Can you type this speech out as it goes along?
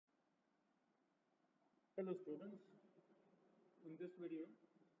Hello students, in this video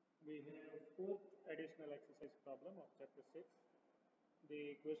we have fourth additional exercise problem of chapter 6.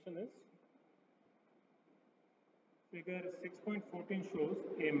 The question is, figure 6.14 shows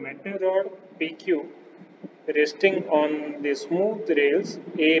a metal rod PQ resting on the smooth rails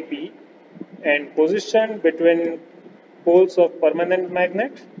AB and positioned between poles of permanent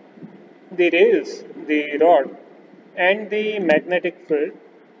magnet. The rails, the rod and the magnetic field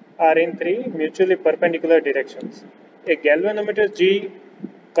are in three mutually perpendicular directions. A galvanometer G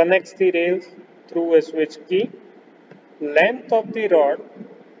connects the rails through a switch key. Length of the rod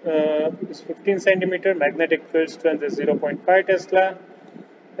is 15 centimeter. Magnetic field strength is 0.5 Tesla.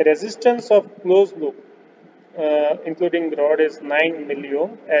 Resistance of closed loop, including rod, is 9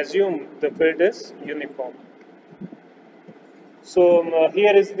 milliohm. Assume the field is uniform. So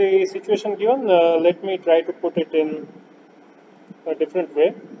here is the situation given. Let me try to put it in a different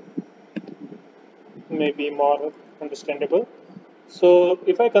way, maybe more understandable. So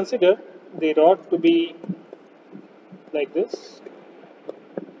if I consider the rod to be like this,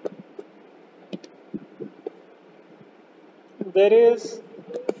 there is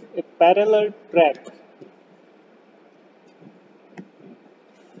a parallel track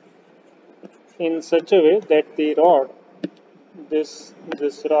in such a way that the rod, this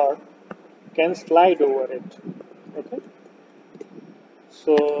rod can slide over it. Okay,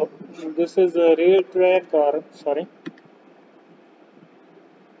 so this is a real track, or sorry,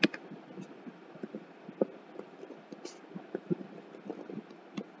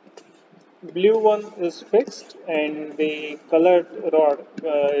 blue one is fixed and the colored rod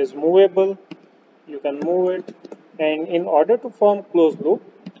is movable. You can move it, and in order to form closed loop,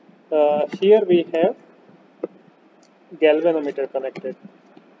 here we have galvanometer connected.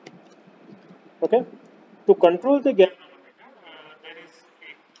 Okay, to control the galvanometer, there is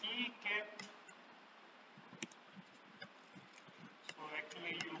a key cap. So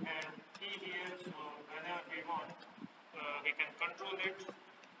actually you have key here, so whenever we want, we can control it.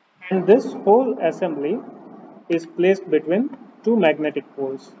 And this whole assembly is placed between two magnetic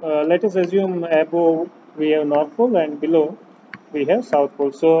poles. Let us assume above we have North Pole and below we have South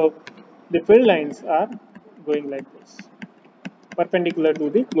Pole. So the field lines are going like this, perpendicular to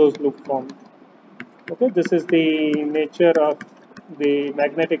the closed loop form. Okay, this is the nature of the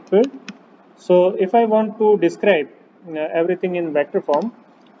magnetic field. So if I want to describe everything in vector form,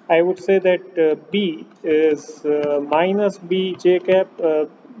 I would say that B is minus B j cap,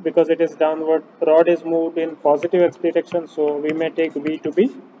 because it is downward. Rod is moved in positive x direction, so we may take V to be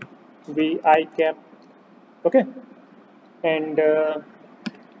V I cap. Okay, and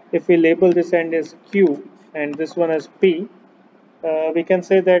if we label this end as Q and this one as P, we can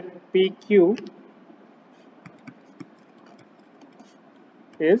say that PQ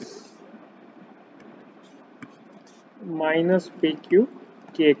is minus PQ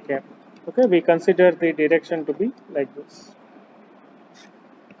K cap. Okay, we consider the direction to be like this.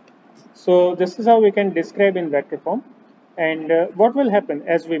 So this is how we can describe in vector form. And what will happen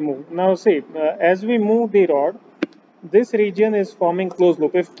as we move? Now see, as we move the rod, this region is forming closed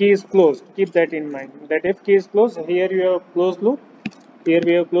loop. If key is closed, keep that in mind, that if key is closed, here you have closed loop, here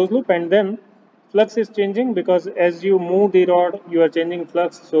we have closed loop, and then flux is changing because as you move the rod, you are changing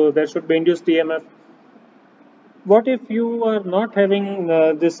flux, so there should be induced EMF. What if you are not having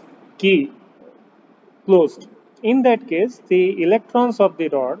this key closed? In that case, the electrons of the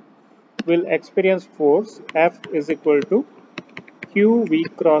rod will experience force F is equal to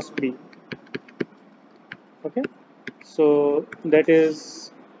QV cross B. Okay, so that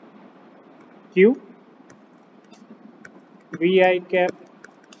is Q VI cap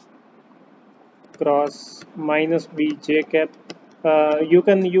cross minus B J cap. You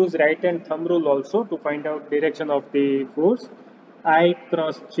can use right hand thumb rule also to find out direction of the force. I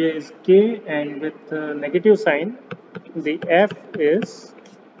cross J is K, and with negative sign, the F is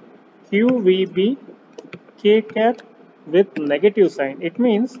QVB K cap with negative sign. It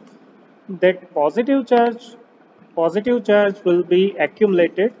means that positive charge will be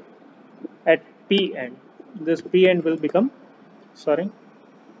accumulated at P end. This P end will become, sorry,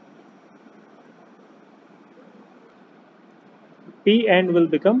 P end will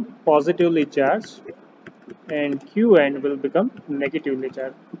become positively charged and Q end will become negatively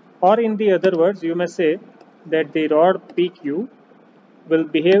charged. Or in the other words, you may say that the rod PQ will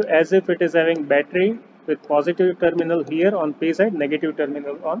behave as if it is having battery with positive terminal here on P side, negative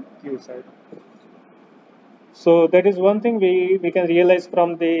terminal on Q side. So that is one thing we can realize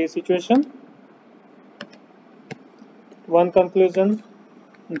from the situation. One conclusion,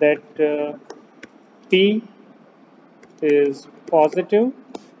 that P is positive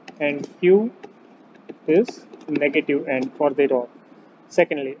and Q is negative end for the rod.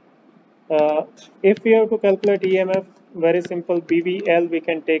 Secondly, if we have to calculate EMF, very simple, BVL, we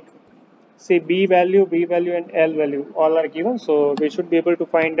can take, say, B value and L value all are given, so we should be able to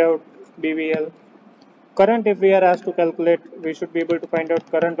find out BVL. Current, if we are asked to calculate, we should be able to find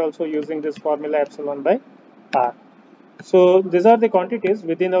out current also using this formula epsilon by R. So these are the quantities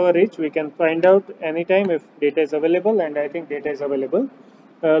within our reach. We can find out anytime if data is available, and I think data is available.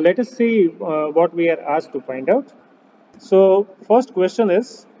 Let us see what we are asked to find out. So first question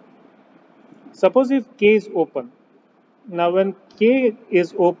is, suppose if K is open. Now when K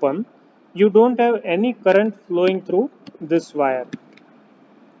is open, you don't have any current flowing through this wire.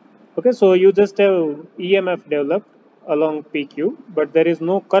 Okay, so you just have EMF developed along PQ, but there is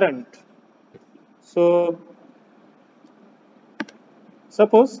no current. So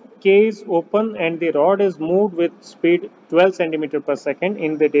suppose K is open and the rod is moved with speed 12 cm per second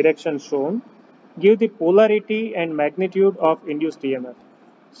in the direction shown. Give the polarity and magnitude of induced EMF.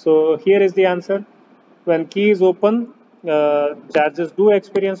 So here is the answer. When key is open, charges do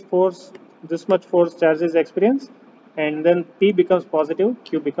experience force. This much force charges experience, and then P becomes positive,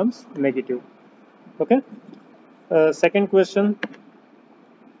 Q becomes negative. Okay. Second question.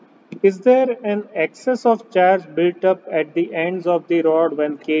 Is there an excess of charge built up at the ends of the rod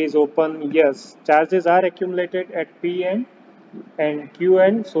when K is open? Yes, charges are accumulated at P end and Q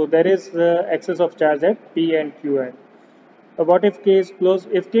end, so there is excess of charge at P and Q end. What if K is closed?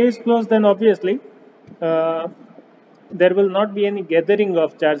 If K is closed, then obviously uh, there will not be any gathering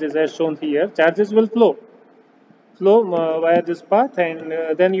of charges as shown here. Charges will flow via this path, and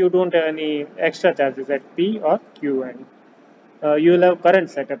then you don't have any extra charges at P or Q end. You will have current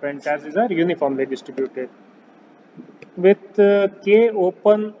setup and charges are uniformly distributed. With K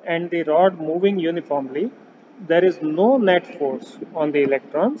open and the rod moving uniformly, there is no net force on the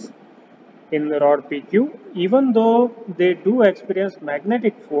electrons in the rod PQ, even though they do experience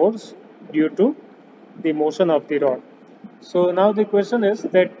magnetic force due to the motion of the rod. So now the question is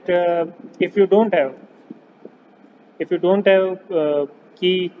that if you don't have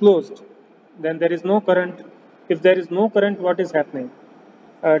key closed, then there is no current. If there is no current, what is happening?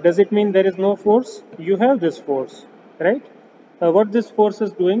 Does it mean there is no force? You have this force, right? What this force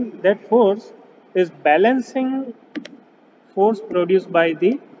is doing? That force is balancing force produced by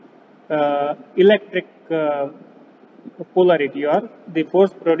the electric polarity, or the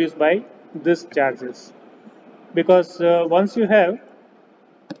force produced by these charges. Because once you have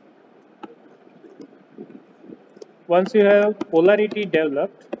polarity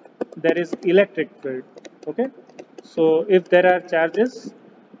developed, there is electric field. Okay, so if there are charges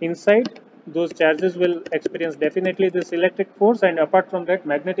inside, those charges will experience definitely this electric force, and apart from that,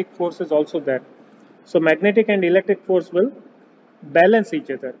 magnetic force is also there. So magnetic and electric force will balance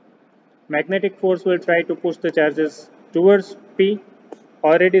each other. Magnetic force will try to push the charges towards P.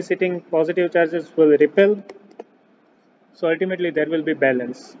 Already sitting positive charges will repel. So ultimately there will be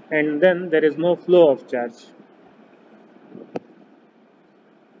balance, and then there is no flow of charge.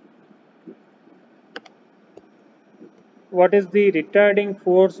 What is the retarding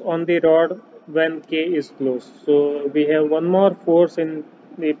force on the rod when K is closed? So we have one more force in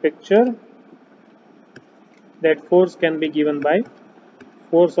the picture. That force can be given by,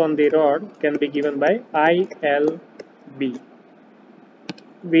 force on the rod can be given by ILB.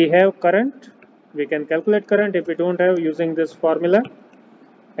 We have current. We can calculate current if we don't have, using this formula,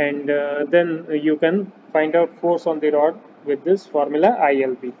 and then you can find out force on the rod with this formula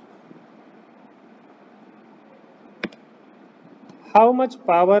ILB. How much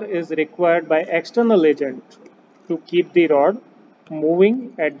power is required by external agent to keep the rod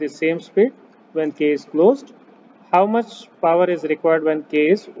moving at the same speed when K is closed? How much power is required when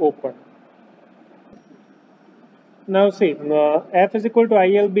K is open? Now see, F is equal to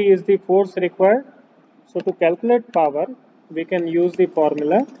ILB is the force required. So to calculate power, we can use the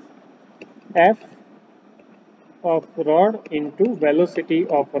formula F of rod into velocity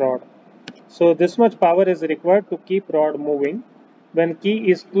of rod. So this much power is required to keep rod moving when key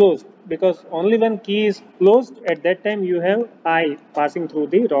is closed, because only when key is closed, at that time you have I passing through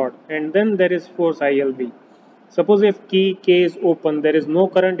the rod, and then there is force ILB. Suppose if key K is open, there is no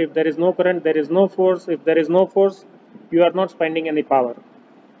current. If there is no current, there is no force. If there is no force, you are not spending any power.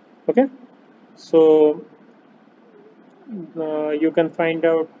 Okay, so you can find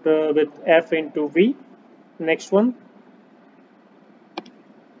out with F into V. Next one.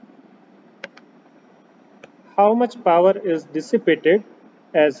 How much power is dissipated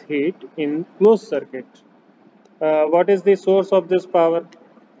as heat in closed circuit? What is the source of this power?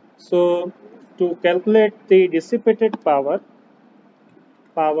 So to calculate the dissipated power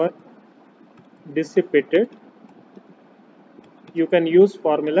dissipated, you can use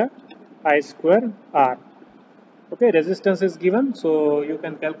formula I square R. Okay, resistance is given, so you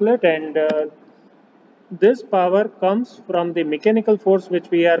can calculate, and this power comes from the mechanical force which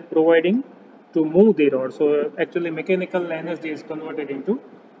we are providing to move the rod. So actually mechanical energy is converted into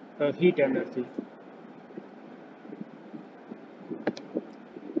heat energy.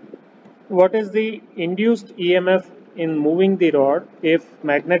 What is the induced EMF in moving the rod if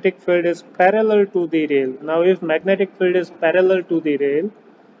magnetic field is parallel to the rail? Now if magnetic field is parallel to the rail,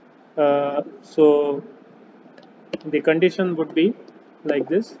 so the condition would be like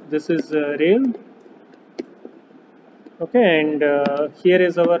this. This is rail, okay, and here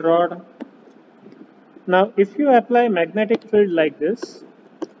is our rod. Now if you apply magnetic field like this,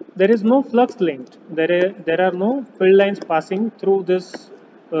 there is no flux linked. There are no field lines passing through this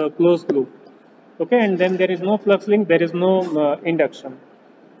closed loop. Okay, and then there is no flux link, there is no induction.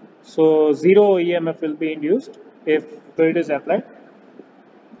 So zero EMF will be induced if field is applied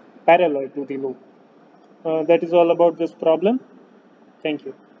parallel to the loop. That is all about this problem. Thank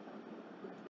you.